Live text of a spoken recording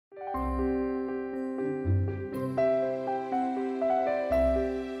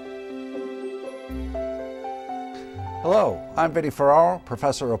Hello, I'm Vinny Ferraro,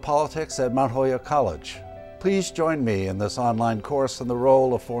 Professor of Politics at Mount Holyoke College. Please join me in this online course on the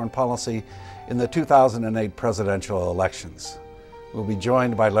role of foreign policy in the 2008 presidential elections. We'll be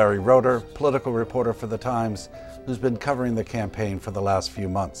joined by Larry Rohter, political reporter for The Times, who's been covering the campaign for the last few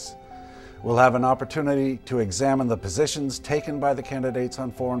months. We'll have an opportunity to examine the positions taken by the candidates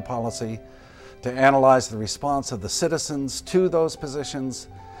on foreign policy, to analyze the response of the citizens to those positions,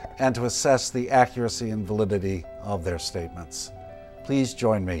 and to assess the accuracy and validity of their statements. Please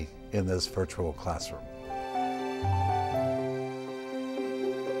join me in this virtual classroom.